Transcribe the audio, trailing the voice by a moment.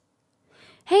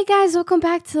Hey guys, welcome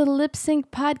back to the Lip Sync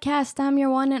Podcast. I'm your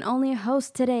one and only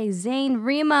host today, Zane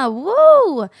Rima.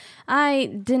 Woo! I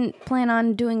didn't plan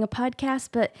on doing a podcast,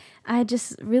 but I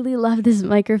just really love this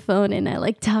microphone and I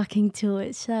like talking to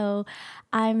it. So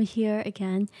I'm here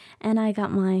again and I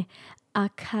got my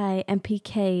Akai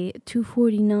MPK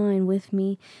 249 with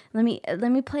me. Let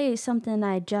me play something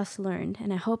I just learned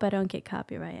and I hope I don't get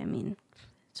copyright. I mean,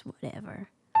 it's whatever.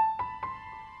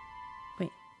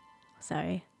 Wait,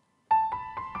 sorry.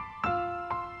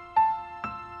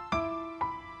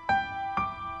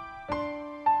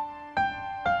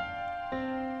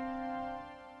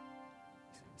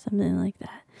 Something like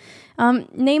that.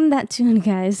 Name that tune,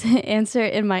 guys. Answer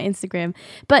in my Instagram.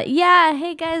 But yeah,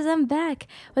 hey guys, I'm back.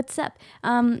 What's up?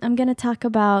 I'm gonna talk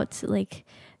about like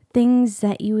things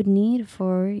that you would need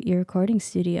for your recording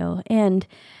studio, and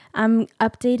I'm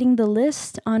updating the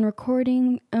list on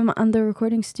on the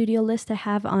recording studio list I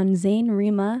have on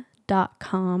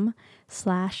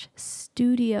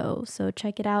zanerima.com/studio. So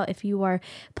check it out if you are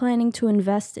planning to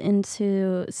invest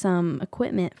into some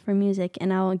equipment for music,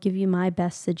 and I'll give you my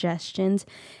best suggestions.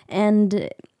 And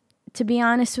to be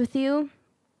honest with you,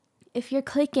 if you're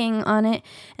clicking on it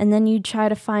and then you try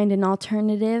to find an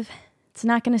alternative, it's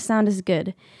not going to sound as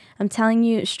good. I'm telling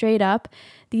you straight up,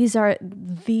 these are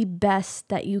the best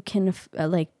that you can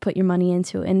put your money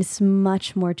into, and it's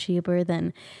much more cheaper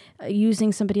than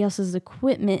using somebody else's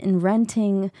equipment and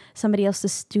renting somebody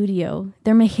else's studio.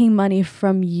 They're making money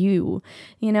from you.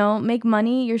 Make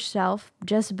money yourself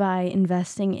just by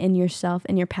investing in yourself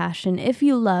and your passion. If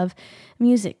you love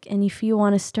music and if you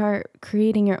want to start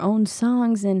creating your own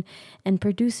songs and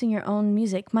producing your own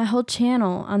music, my whole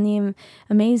channel on the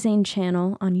Amazing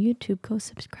channel on YouTube, go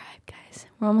subscribe, guys.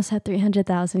 We're almost at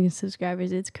 300,000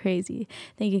 subscribers. It's crazy.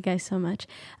 Thank you guys so much.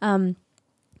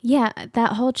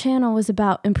 That whole channel was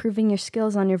about improving your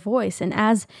skills on your voice. And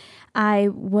as I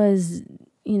was,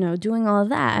 doing all of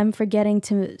that, I'm forgetting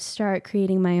to start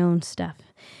creating my own stuff.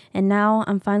 And now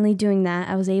I'm finally doing that.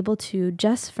 I was able to,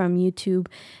 just from YouTube,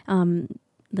 helping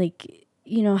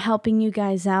you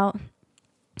guys out.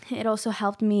 It also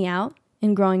helped me out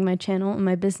in growing my channel and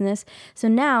my business. So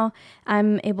now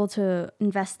I'm able to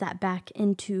invest that back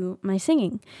into my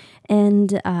singing.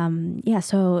 And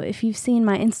so if you've seen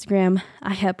my Instagram,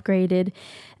 I upgraded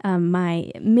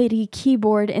my MIDI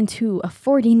keyboard into a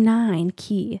 49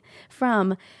 key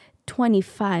from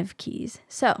 25 keys.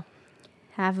 So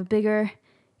I have a bigger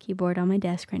keyboard on my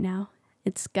desk right now.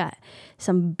 It's got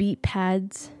some beat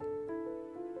pads.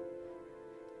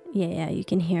 Yeah, you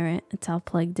can hear it. It's all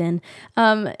plugged in.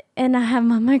 And I have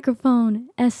my microphone,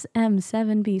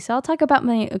 SM7B. So I'll talk about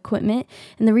my equipment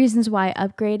and the reasons why I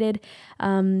upgraded.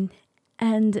 I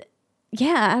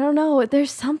don't know.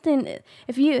 There's something,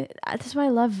 that's why I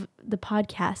love the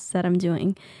podcasts that I'm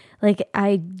doing. Like,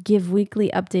 I give weekly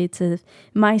updates of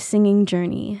my singing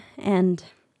journey. And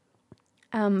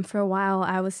for a while,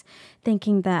 I was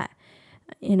thinking that,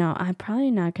 I'm probably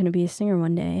not going to be a singer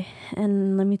one day.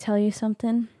 And let me tell you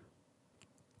something.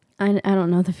 I don't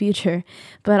know the future,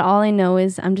 but all I know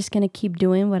is I'm just going to keep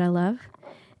doing what I love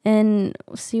and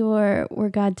see where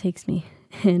God takes me.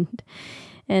 So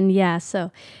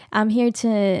I'm here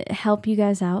to help you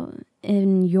guys out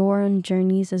in your own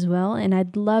journeys as well. And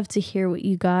I'd love to hear what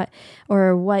you got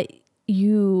or what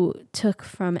you took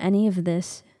from any of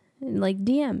this. Like,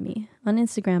 DM me on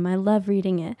Instagram. I love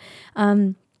reading it.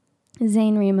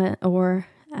 Zane Rima or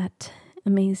at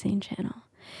Amazing channel.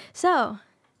 So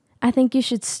I think you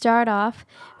should start off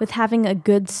with having a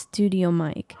good studio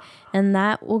mic, and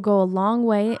that will go a long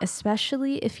way,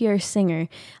 especially if you're a singer.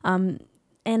 And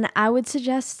I would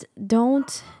suggest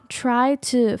don't try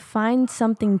to find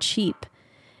something cheap,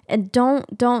 and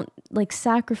don't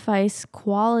sacrifice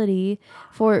quality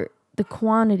for the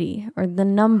quantity or the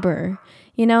number.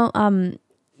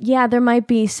 There might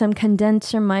be some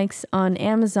condenser mics on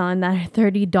Amazon that are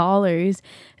 $30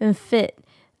 and fit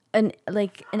an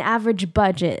average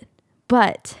budget.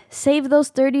 But save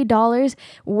those $30,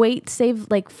 save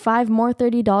like $5 more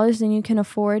 $30 than you can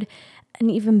afford an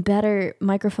even better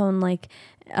microphone like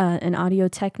an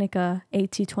Audio-Technica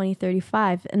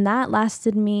AT2035. And that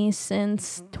lasted me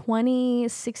since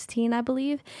 2016, I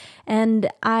believe. And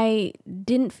I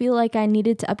didn't feel like I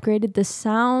needed to upgrade it. The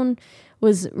sound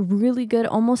was really good,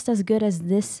 almost as good as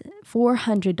this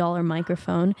 $400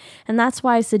 microphone. And that's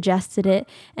why I suggested it.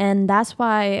 And that's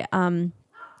why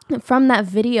from that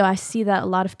video, I see that a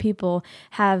lot of people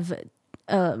have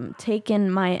taken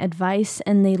my advice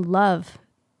and they love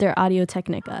their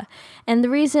Audio-Technica. And the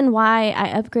reason why I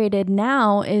upgraded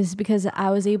now is because I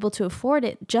was able to afford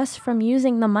it just from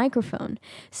using the microphone.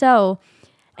 So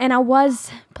And I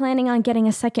was planning on getting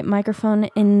a second microphone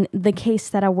in the case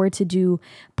that I were to do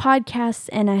podcasts,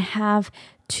 and I have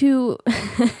two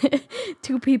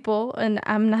two people, and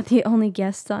I'm not the only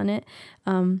guest on it.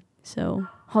 So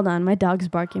hold on, my dog's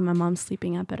barking, my mom's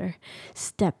sleeping, I better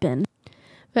step in.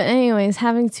 But anyways,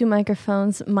 having two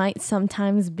microphones might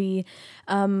sometimes be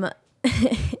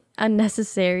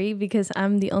unnecessary because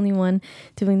I'm the only one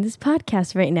doing this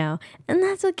podcast right now. And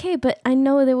that's okay, but I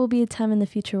know there will be a time in the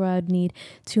future where I'd need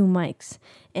two mics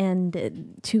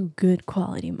and two good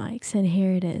quality mics. And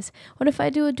here it is. What if I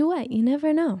do a duet? You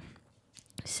never know.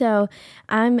 So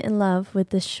I'm in love with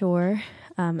the Shure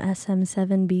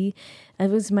SM7B. It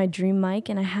was my dream mic,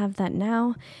 and I have that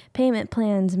now. Payment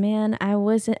plans, man, I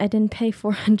didn't pay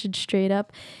 $400 straight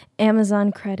up.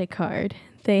 Amazon credit card.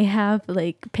 They have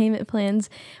like payment plans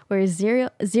where zero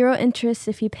interest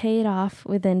if you pay it off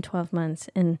within 12 months,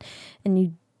 and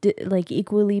you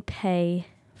equally pay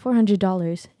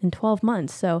 $400 in 12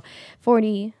 months. So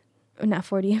 400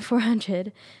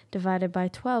 divided by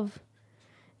 12.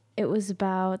 It was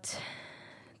about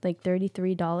like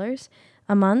 $33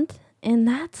 a month. And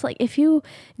that's like, if you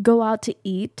go out to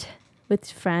eat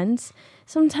with friends,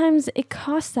 sometimes it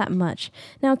costs that much.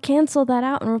 Now cancel that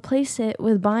out and replace it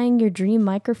with buying your dream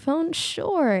microphone.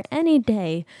 Sure, any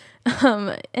day.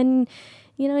 And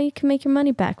you can make your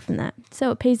money back from that.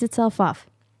 So it pays itself off.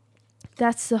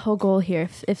 That's the whole goal here.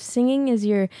 If singing is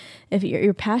your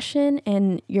passion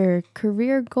and your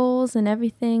career goals and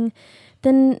everything,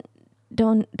 then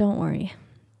don't worry.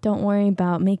 Don't worry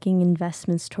about making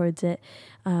investments towards it.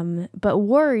 But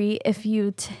worry if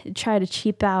you try to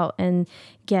cheap out and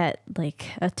get like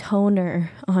a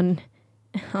toner on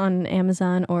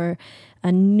Amazon or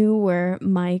a newer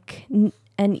mic,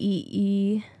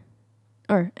 NEE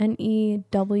or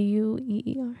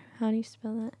NEWER. How do you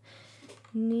spell that?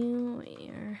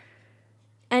 Newer.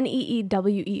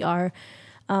 NEEWER.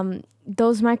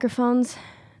 Those microphones,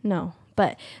 no.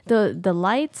 But the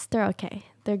lights, they're okay.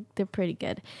 They're pretty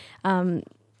good.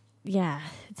 Yeah,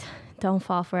 don't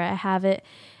fall for it. I have it.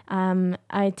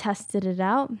 I tested it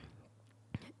out,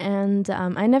 and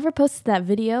I never posted that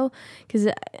video because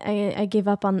I gave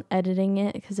up on editing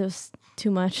it because it was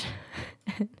too much.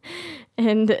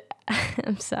 And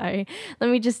I'm sorry. Let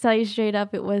me just tell you straight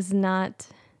up, it was not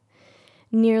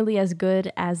nearly as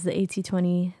good as the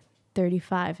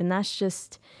AT2035, and that's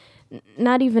just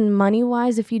not even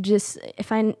money-wise.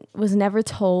 If I was never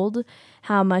told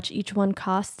how much each one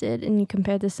costed and you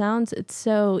compare the sounds, it's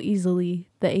so easily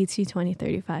the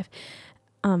AT2035.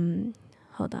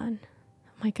 Hold on.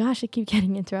 Oh my gosh, I keep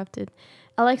getting interrupted.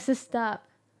 Alexa, stop.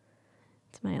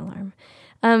 It's my alarm.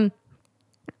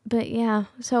 But yeah,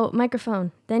 so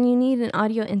microphone. Then you need an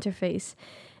audio interface.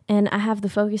 And I have the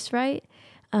Focusrite.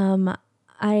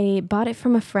 I bought it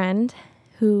from a friend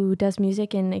who does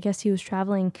music, and I guess he was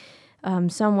traveling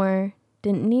somewhere,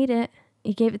 didn't need it.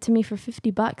 He gave it to me for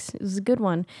 $50. It was a good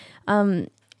one.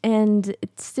 And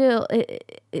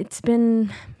it's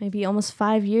been maybe almost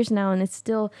 5 years now, and it's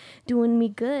still doing me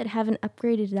good. Haven't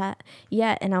upgraded that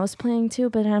yet, and I was planning to,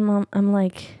 but I'm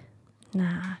like,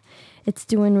 nah, it's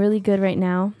doing really good right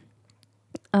now.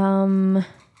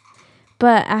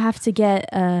 But I have to get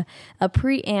a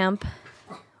preamp,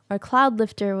 or cloud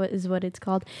lifter is what it's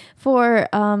called, for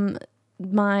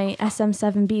my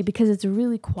SM7B because it's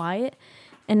really quiet,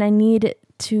 and I need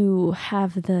to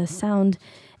have the sound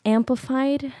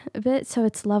amplified a bit so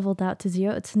it's leveled out to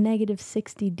 0. It's negative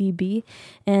 60 dB,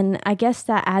 and I guess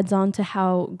that adds on to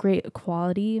how great a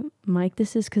quality mic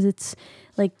this is because it's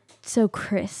like so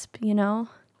crisp,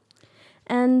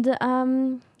 And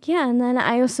yeah, and then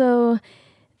I also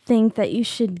think that you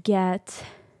should get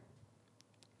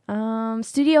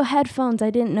studio headphones. I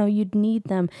didn't know you'd need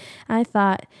them. I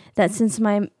thought that since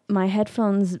my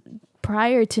headphones,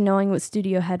 prior to knowing what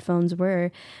studio headphones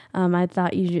were, I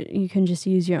thought you can just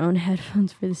use your own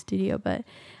headphones for the studio. But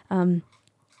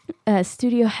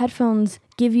studio headphones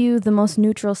give you the most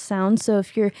neutral sound. So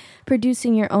if you're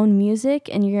producing your own music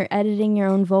and you're editing your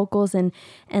own vocals and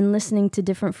listening to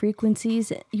different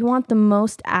frequencies, you want the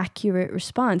most accurate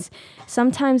response.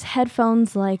 Sometimes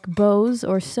headphones like Bose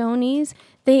or Sony's,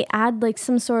 they add like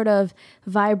some sort of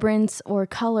vibrance or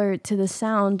color to the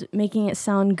sound, making it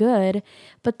sound good.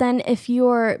 But then if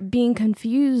you're being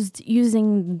confused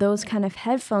using those kind of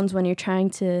headphones when you're trying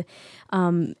to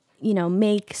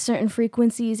make certain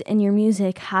frequencies in your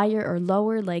music higher or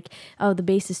lower, like, oh, the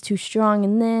bass is too strong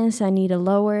in this, I need to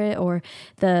lower it, or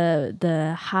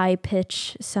the high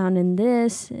pitch sound in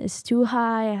this is too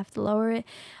high, I have to lower it.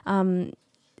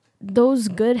 Those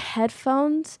good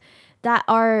headphones that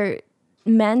are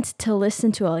meant to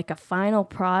listen to a final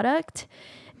product,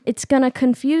 it's gonna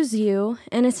confuse you,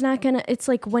 and it's not gonna. It's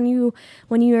like when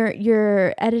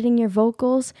you're editing your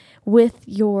vocals with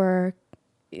your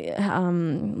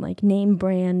like name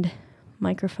brand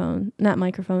microphone, not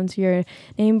microphones, your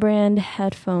name brand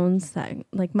headphones that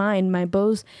like mine, my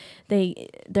Bose,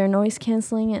 they're noise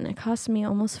canceling, and it cost me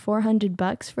almost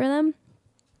 $400 for them.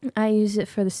 I use it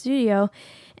for the studio,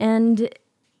 and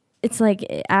it's like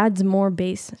it adds more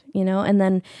bass, and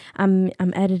then I'm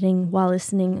editing while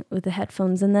listening with the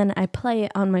headphones, and then I play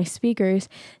it on my speakers,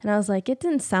 and I was like, it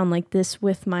didn't sound like this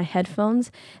with my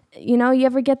headphones. You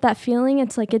ever get that feeling?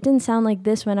 It's like it didn't sound like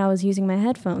this when I was using my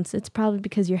headphones. It's probably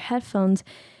because your headphones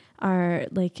are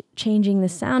like changing the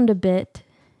sound a bit.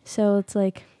 So it's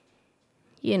like,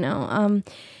 you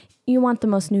want the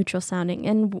most neutral sounding,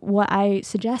 and what I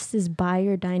suggest is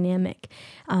Beyerdynamic.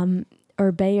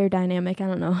 Or Beyerdynamic, I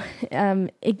don't know.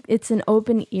 It's an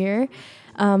open ear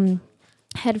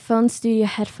headphones, studio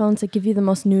headphones that give you the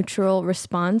most neutral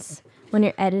response when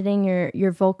you're editing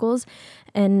your vocals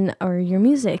or your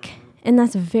music. And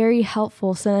that's very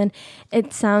helpful. So then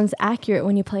it sounds accurate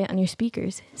when you play it on your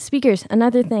speakers. Speakers,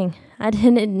 another thing I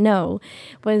didn't know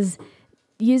was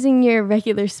using your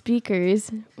regular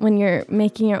speakers when you're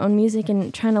making your own music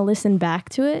and trying to listen back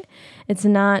to it. It's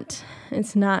not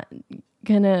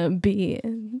gonna be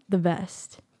the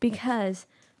best, because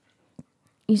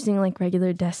using like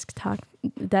regular desktop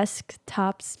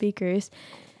speakers,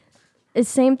 it's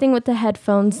same thing with the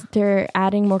headphones. They're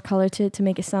adding more color to it to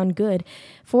make it sound good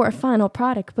for a final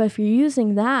product. But if you're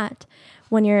using that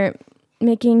when you're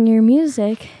making your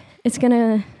music, it's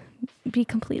gonna be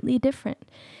completely different.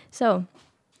 So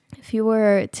if you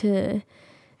were to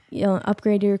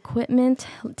upgrade your equipment,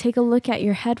 take a look at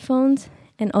your headphones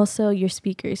and also your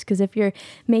speakers, because if you're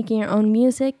making your own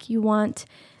music, you want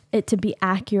it to be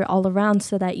accurate all around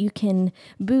so that you can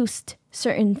boost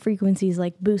certain frequencies,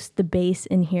 like boost the bass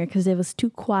in here, because it was too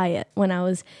quiet when I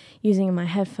was using my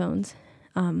headphones,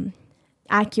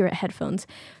 accurate headphones,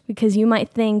 because you might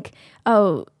think,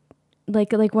 oh,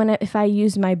 like if I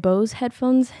use my Bose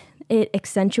headphones, it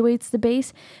accentuates the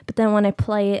bass, but then when I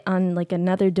play it on like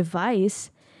another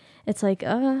device, it's like,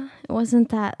 it wasn't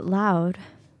that loud,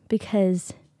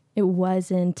 because it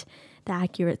wasn't the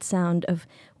accurate sound of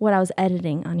what I was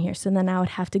editing on here. So then I would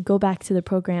have to go back to the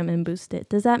program and boost it.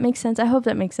 Does that make sense? I hope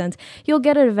that makes sense. You'll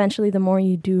get it eventually the more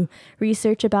you do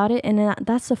research about it, and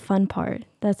that's the fun part.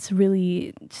 That's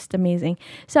really just amazing.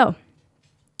 So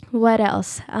what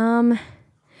else?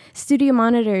 Studio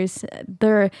monitors,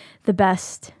 they're the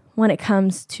best when it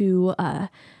comes to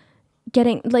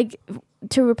getting, like,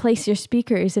 to replace your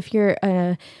speakers. If you're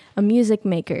a music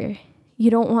maker, you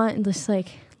don't want just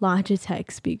like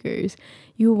Logitech speakers.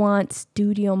 You want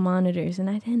studio monitors. And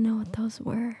I didn't know what those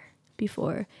were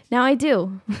before. Now I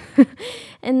do.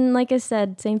 And like I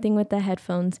said, same thing with the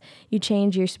headphones. You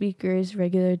change your speakers,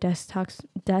 regular desktop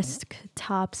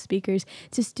speakers,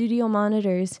 to studio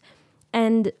monitors.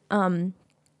 And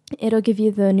it'll give you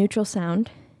the neutral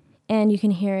sound. And you can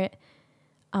hear it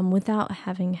without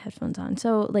having headphones on.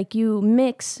 So like you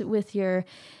mix with your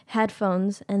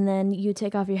headphones, and then you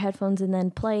take off your headphones and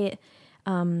then play it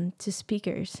to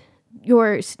speakers,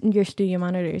 your studio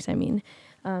monitors, I mean.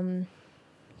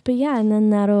 But yeah, and then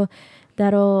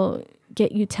that'll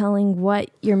get you telling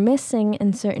what you're missing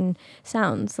in certain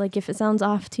sounds. Like if it sounds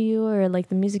off to you, or like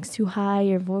the music's too high,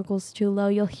 your vocals too low,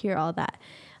 you'll hear all that.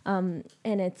 And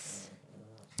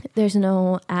there's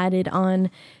no added on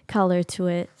color to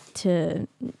it to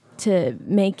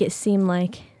make it seem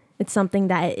like it's something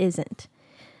that it isn't.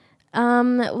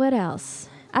 What else?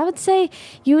 I would say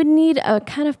you would need a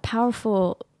kind of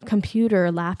powerful computer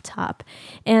or laptop.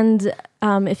 And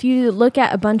if you look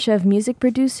at a bunch of music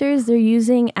producers, they're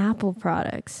using Apple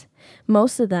products.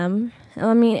 Most of them.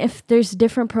 I mean, if there's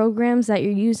different programs that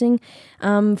you're using,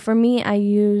 for me, I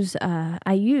used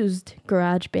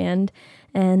GarageBand,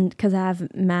 and because I have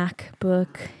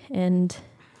MacBook and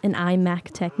an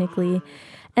iMac technically.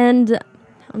 And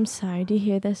I'm sorry, do you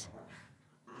hear this?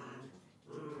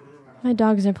 My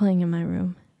dogs are playing in my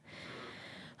room.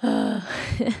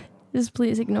 Just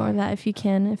please ignore that if you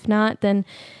can. If not, then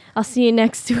I'll see you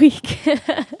next week.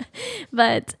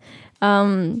 But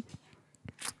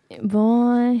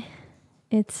boy,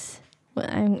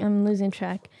 I'm losing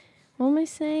track. What am I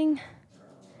saying?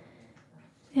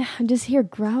 Yeah, I just hear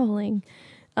growling.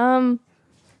 GarageBand.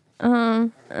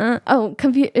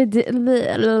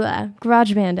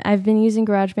 I've been using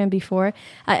GarageBand before.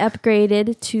 I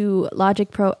upgraded to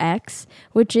Logic Pro X,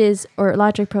 or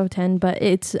Logic Pro 10, but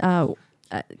it's kind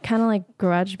of like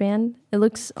GarageBand. It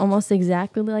looks almost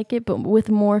exactly like it, but with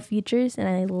more features, and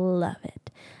I love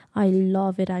it. I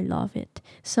love it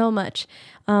so much.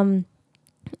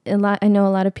 I know a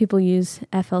lot of people use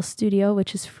FL Studio,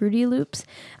 which is Fruity Loops.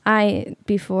 I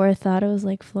before thought it was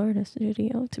like Florida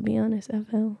Studio, to be honest.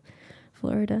 FL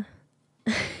Florida.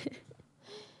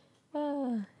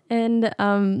 And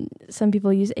some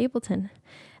people use Ableton.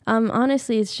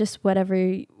 Honestly, it's just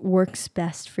whatever works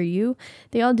best for you.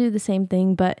 They all do the same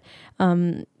thing, but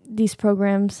these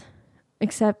programs,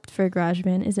 except for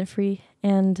GarageBand, isn't free,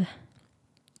 and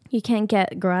you can't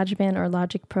get GarageBand or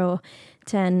Logic Pro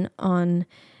 10 on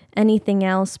anything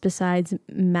else besides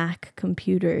Mac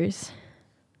computers.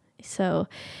 So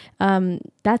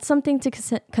that's something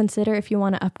to consider if you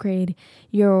want to upgrade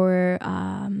your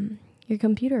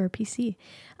computer or PC.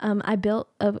 I built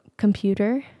a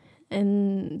computer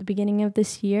in the beginning of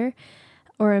this year,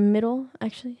 or a middle,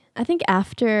 actually. I think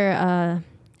after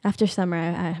summer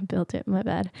I built it. My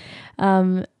bad.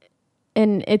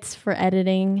 And it's for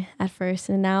editing at first,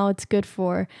 and now it's good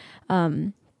for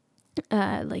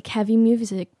like heavy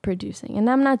music producing. And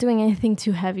I'm not doing anything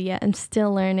too heavy yet. I'm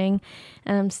still learning,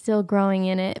 and I'm still growing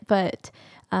in it. But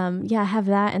I have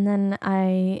that, and then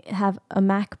I have a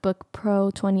MacBook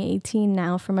Pro 2018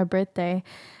 now for my birthday.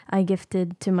 I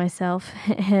gifted to myself,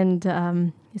 and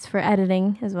it's for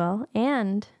editing as well.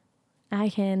 And I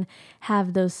can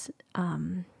have those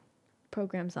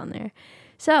programs on there.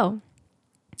 So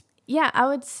I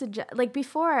would suggest, like,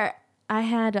 before I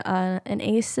had an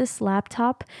Asus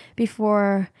laptop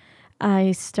before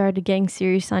I started getting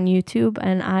serious on YouTube,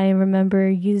 and I remember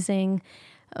using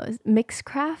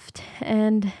Mixcraft,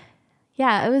 and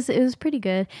it was pretty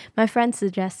good. My friend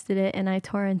suggested it, and I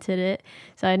torrented it,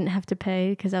 so I didn't have to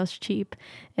pay because I was cheap,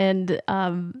 and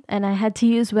I had to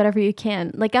use whatever you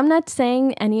can. Like, I'm not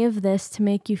saying any of this to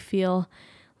make you feel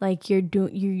like you're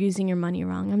using your money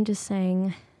wrong. I'm just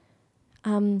saying,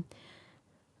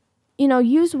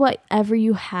 use whatever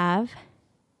you have,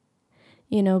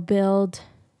 build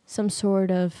some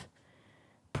sort of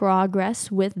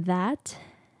progress with that.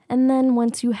 And then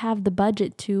once you have the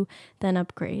budget to, then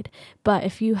upgrade. But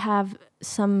if you have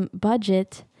some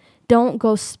budget, don't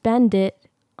go spend it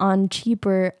on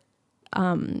cheaper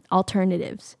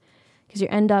alternatives, because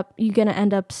you're gonna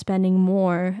end up spending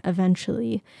more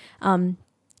eventually.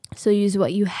 So use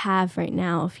what you have right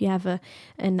now. If you have an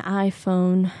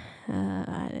iPhone,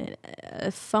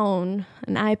 a phone,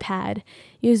 an iPad,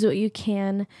 use what you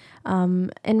can,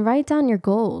 and write down your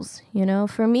goals.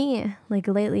 For me, like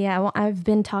lately, I've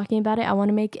been talking about it. I want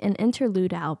to make an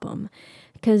interlude album,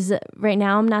 because right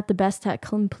now I'm not the best at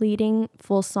completing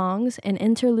full songs, and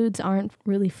interludes aren't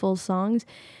really full songs.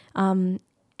 And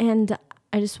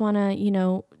I just want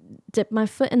to, dip my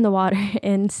foot in the water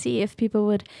and see if people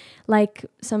would like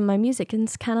some of my music. And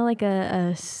it's kind of like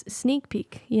a sneak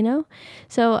peek,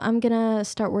 So I'm going to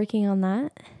start working on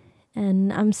that.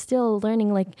 And I'm still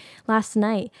learning. Like last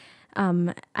night,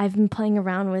 I've been playing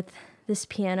around with this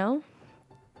piano.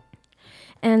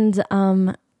 And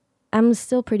I'm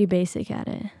still pretty basic at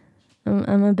it.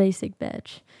 I'm a basic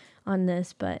bitch on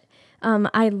this, but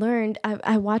I learned,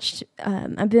 I watched,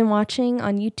 I've been watching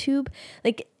on YouTube,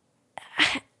 like,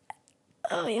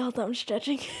 oh, wait, hold on, I'm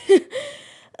stretching.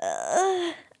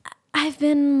 I've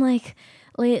been, like,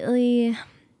 lately,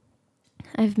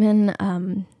 I've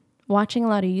been watching a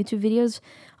lot of YouTube videos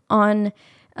on,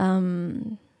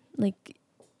 like,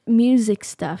 music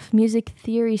stuff, music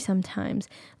theory sometimes,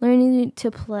 learning to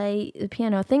play the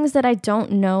piano, things that I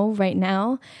don't know right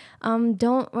now.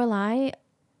 Don't rely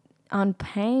on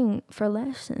paying for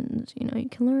lessons. You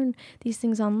can learn these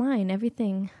things online,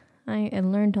 everything. I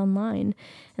learned online,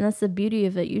 and that's the beauty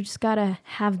of it. You just gotta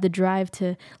have the drive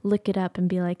to look it up and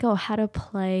be like, oh, how to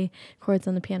play chords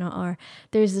on the piano. Or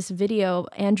there's this video,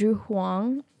 Andrew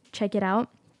Huang, check it out.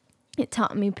 It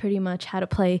taught me pretty much how to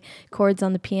play chords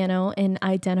on the piano and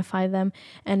identify them,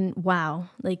 and wow,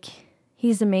 like,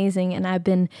 he's amazing. And I've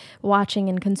been watching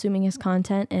and consuming his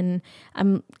content, and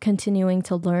I'm continuing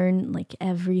to learn like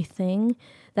everything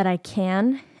that I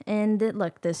can. And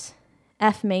look, this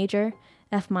F major,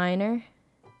 F minor,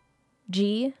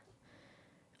 G,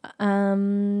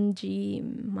 G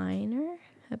minor,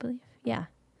 I believe. Yeah.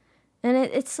 And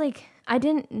it's like, I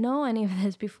didn't know any of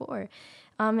this before.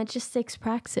 It just takes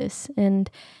practice. And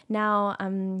now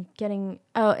I'm getting,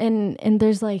 and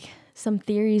there's like some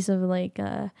theories of like,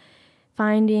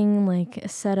 finding like a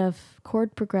set of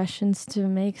chord progressions to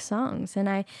make songs. And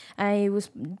I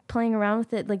was playing around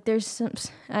with it. Like, there's some,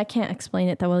 I can't explain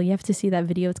it that well. You have to see that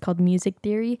video. It's called Music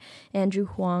Theory, Andrew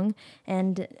Huang.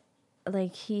 And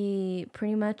like, he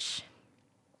pretty much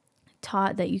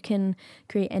taught that you can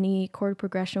create any chord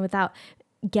progression without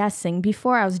guessing.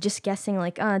 Before, I was just guessing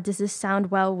like, does this sound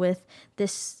well with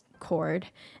this chord?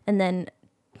 And then,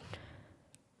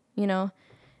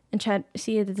 and try to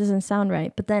see if it doesn't sound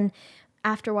right. But then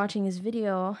after watching his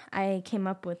video, I came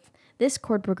up with this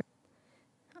chord progression.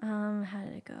 How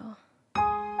did it go?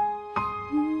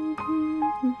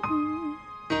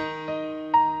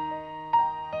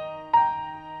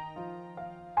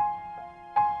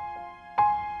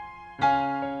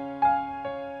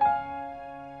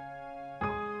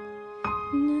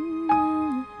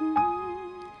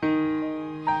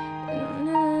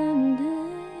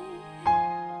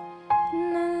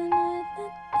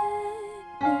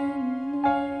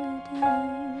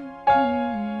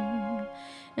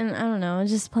 And I don't know,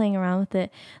 just playing around with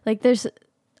it. Like there's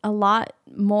a lot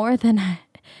more than I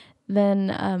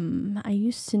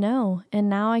used to know, and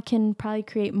now I can probably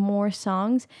create more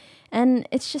songs. And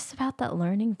it's just about that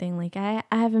learning thing. Like I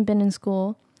haven't been in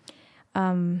school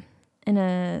in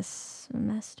a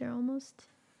semester almost,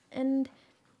 and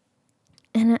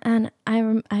I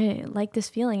like this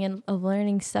feeling of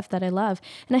learning stuff that I love,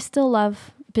 and I still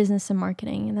love business and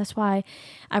marketing, and that's why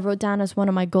I wrote down as one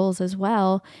of my goals as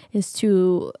well is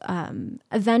to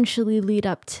eventually lead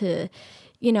up to,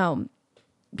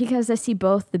 because I see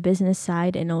both the business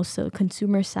side and also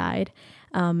consumer side,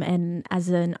 and as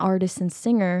an artist and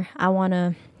singer, I want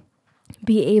to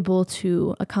be able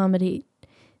to accommodate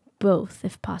both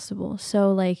if possible.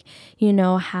 So like,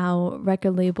 how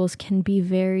record labels can be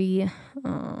very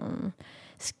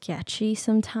sketchy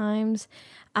sometimes.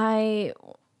 I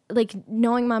like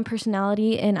knowing my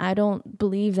personality, and I don't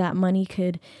believe that money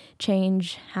could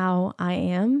change how I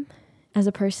am as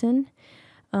a person.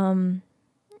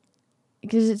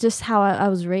 Because it's just how I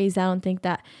was raised. I don't think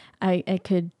that I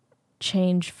could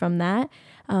change from that.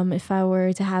 If I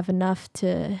were to have enough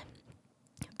to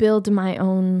build my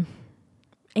own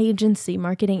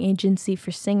marketing agency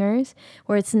for singers,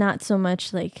 where it's not so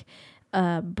much like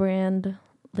a brand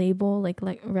label, like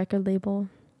record label.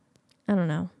 I don't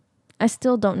know. I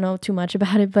still don't know too much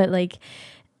about it, but like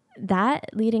that,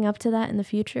 leading up to that in the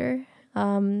future,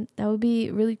 that would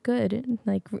be really good.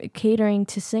 Like catering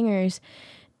to singers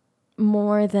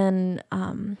more than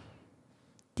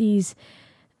these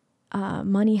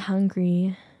money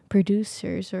hungry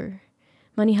producers or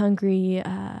money hungry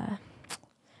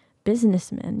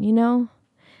businessmen,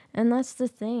 and that's the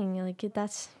thing. Like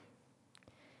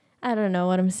I don't know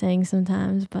what I'm saying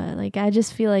sometimes, but like I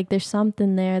just feel like there's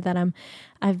something there that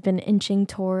I've been inching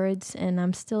towards, and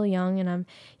I'm still young, and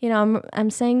I'm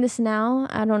saying this now.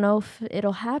 I don't know if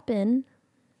it'll happen,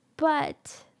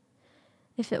 but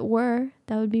if it were,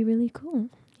 that would be really cool,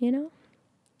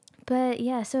 But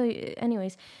yeah, so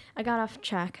anyways, I got off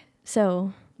track.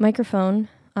 So microphone,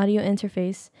 audio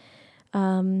interface,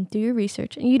 do your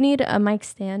research. You need a mic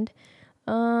stand.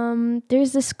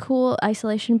 There's this cool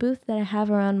isolation booth that I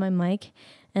have around my mic,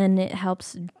 and it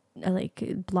helps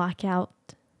block out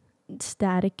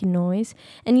static noise.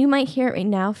 And you might hear it right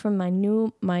now from my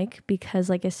new mic because,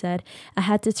 like I said, I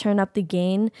had to turn up the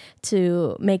gain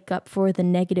to make up for the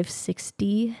negative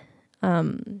 60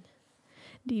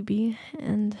 dB,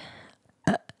 and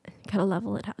gotta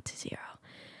level it out to 0.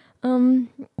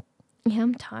 Yeah,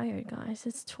 I'm tired, guys.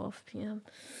 It's 12 p.m.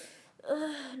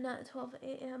 Not 12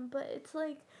 a.m., but it's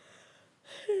like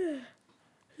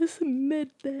it's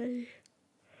midday.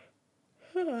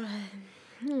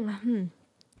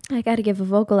 I gotta give a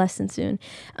vocal lesson soon.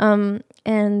 And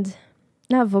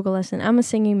not a vocal lesson. I'm a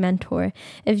singing mentor.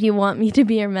 If you want me to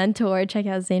be your mentor, check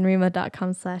out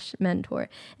zainrima.com/mentor.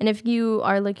 And if you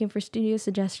are looking for studio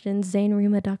suggestions,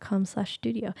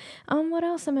 zainrima.com/studio. What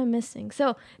else am I missing?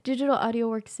 So digital audio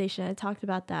workstation. I talked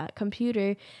about that.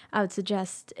 Computer, I would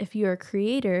suggest if you're a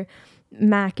creator,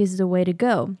 Mac is the way to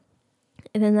go.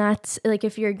 And then that's like,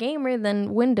 if you're a gamer,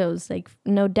 then Windows, like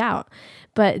no doubt.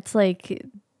 But it's like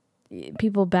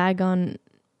people bag on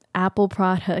Apple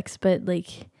products, but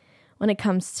like when it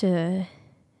comes to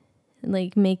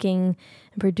like making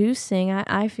and producing,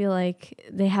 I feel like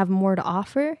they have more to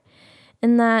offer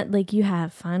in that, like you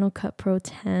have Final Cut Pro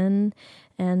 10,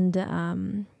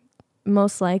 and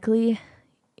most likely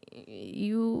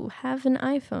you have an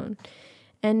iPhone,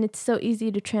 and it's so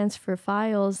easy to transfer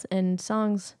files and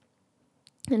songs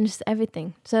and just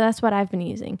everything. So that's what I've been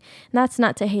using. And that's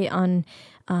not to hate on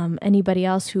anybody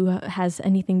else who has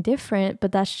anything different,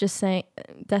 but that's just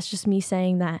me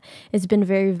saying that it's been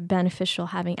very beneficial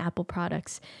having Apple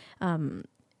products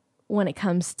when it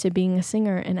comes to being a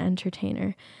singer and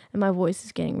entertainer. And my voice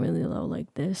is getting really low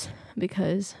like this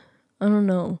because I don't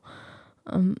know,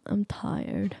 I'm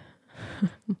tired.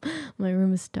 My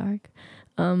room is dark.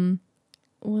 What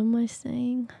am I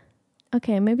saying?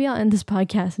 Okay, maybe I'll end this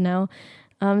podcast now.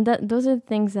 Those are the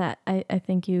things that I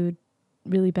think you'd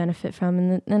really benefit from,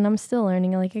 and I'm still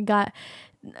learning. Like I got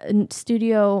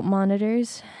studio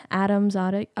monitors, Adams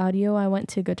Audio. I went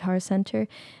to Guitar Center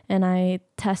and I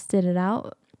tested it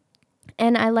out.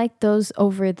 And I like those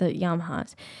over the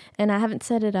Yamahas. And I haven't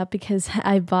set it up because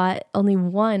I bought only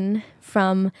one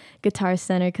from Guitar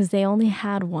Center because they only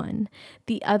had one.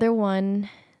 The other one,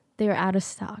 they were out of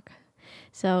stock.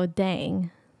 So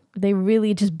dang, they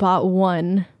really just bought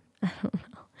one. I don't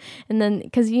know. And then,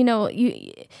 because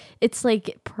it's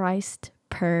like priced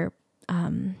per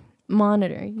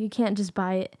monitor. You can't just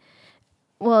buy it.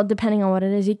 Well, depending on what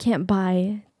it is, you can't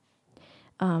buy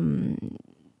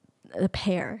a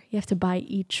pair. You have to buy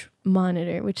each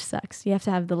monitor, which sucks. You have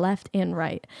to have the left and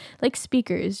right. Like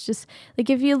speakers, just like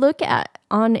if you look at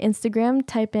on Instagram,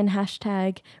 type in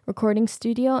hashtag recording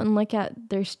studio and look at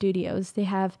their studios. They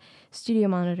have studio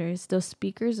monitors. Those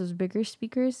speakers, those bigger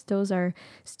speakers, those are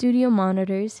studio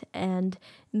monitors, and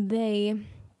they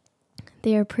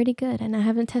are pretty good. And I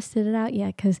haven't tested it out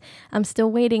yet because I'm still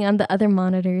waiting on the other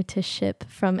monitor to ship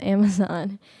from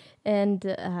Amazon. And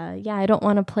I don't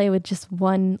want to play with just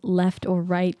one left or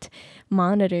right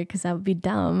monitor because that would be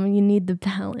dumb. You need the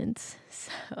balance.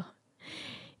 So,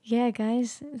 yeah,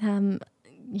 guys,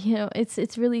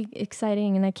 it's really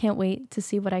exciting, and I can't wait to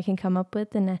see what I can come up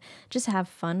with and just have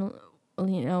fun,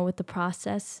 with the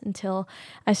process until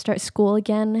I start school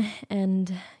again.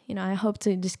 And, I hope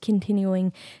to just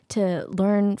continuing to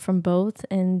learn from both.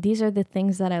 And these are the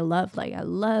things that I love. Like I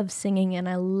love singing and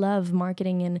I love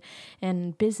marketing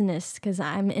and business because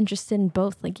I'm interested in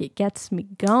both. Like it gets me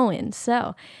going.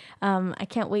 So I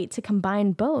can't wait to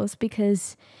combine both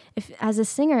because if as a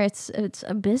singer, it's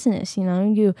a business,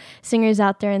 you singers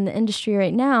out there in the industry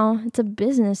right now, it's a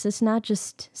business. It's not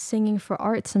just singing for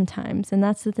art sometimes. And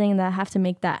that's the thing that I have to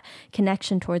make that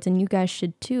connection towards. And you guys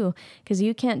should too, because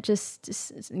you can't just,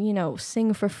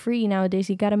 sing for free nowadays.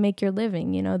 You got to make your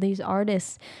living. These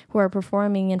artists who are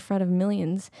performing in front of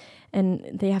millions and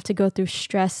they have to go through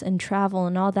stress and travel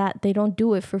and all that. They don't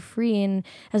do it for free. And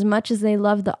as much as they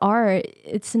love the art,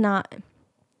 it's not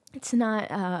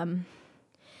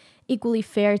equally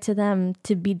fair to them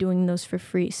to be doing those for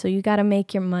free. So you got to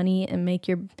make your money and make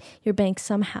your bank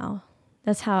somehow.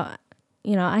 That's how,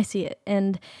 I see it.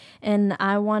 And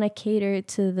I want to cater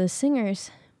to the singers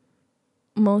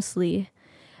mostly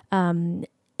in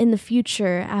the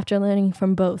future after learning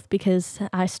from both because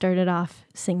I started off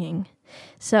singing.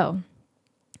 So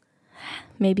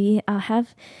maybe I'll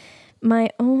have my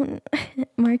own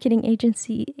marketing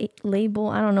agency label.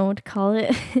 I don't know what to call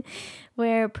it,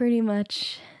 where pretty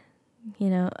much,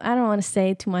 I don't want to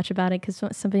say too much about it because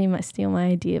somebody might steal my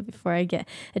idea before I get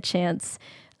a chance.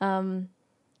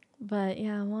 But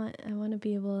yeah, I want to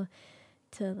be able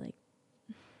to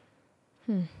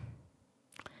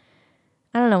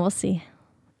I don't know. We'll see.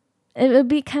 It would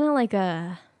be kind of like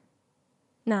I'll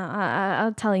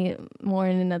tell you more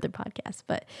in another podcast,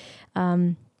 but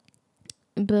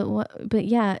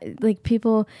yeah, like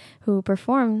people who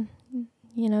perform,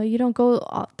 you don't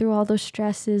go through all those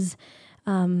stresses,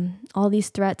 all these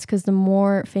threats, because the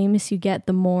more famous you get,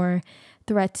 the more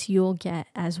threats you'll get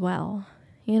as well.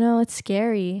 It's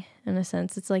scary in a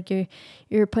sense. It's like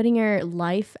you're putting your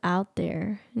life out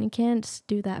there, and you can't just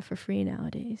do that for free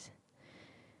nowadays.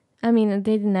 I mean,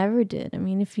 they never did. I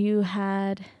mean, if you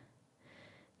had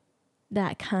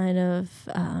that kind of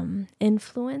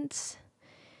influence,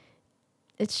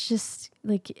 it's just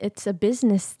like it's a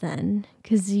business then,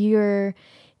 because you're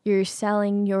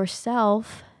selling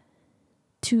yourself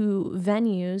to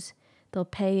venues. They'll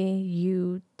pay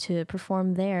you to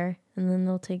perform there, and then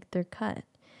they'll take their cut.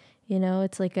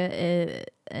 It's like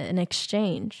an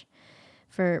exchange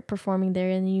for performing there,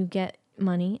 and you get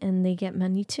money, and they get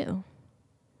money too.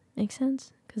 Make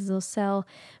sense? Because they'll sell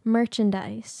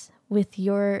merchandise with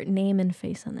your name and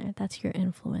face on there. That's your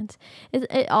influence.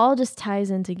 It all just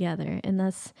ties in together, and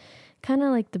that's kind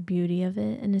of like the beauty of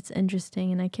it, and it's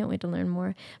interesting, and I can't wait to learn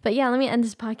more. But yeah, let me end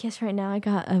this podcast right now. I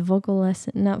got a vocal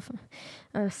lesson,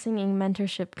 a singing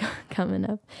mentorship coming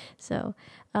up. So,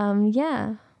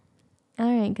 yeah.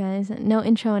 All right, guys. No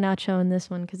intro and outro in this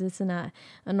one because it's not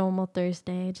a normal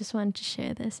Thursday. I just wanted to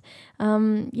share this.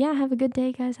 Have a good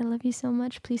day, guys. I love you so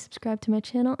much. Please subscribe to my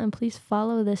channel and please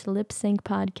follow this Lip Sync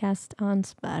podcast on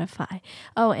Spotify.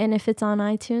 Oh, and if it's on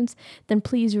iTunes, then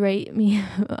please rate me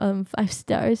 5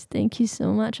 stars. Thank you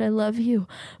so much. I love you.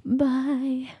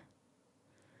 Bye.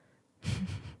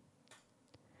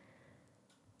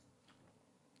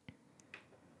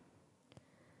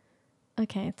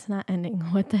 Okay, it's not ending.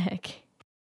 What the heck?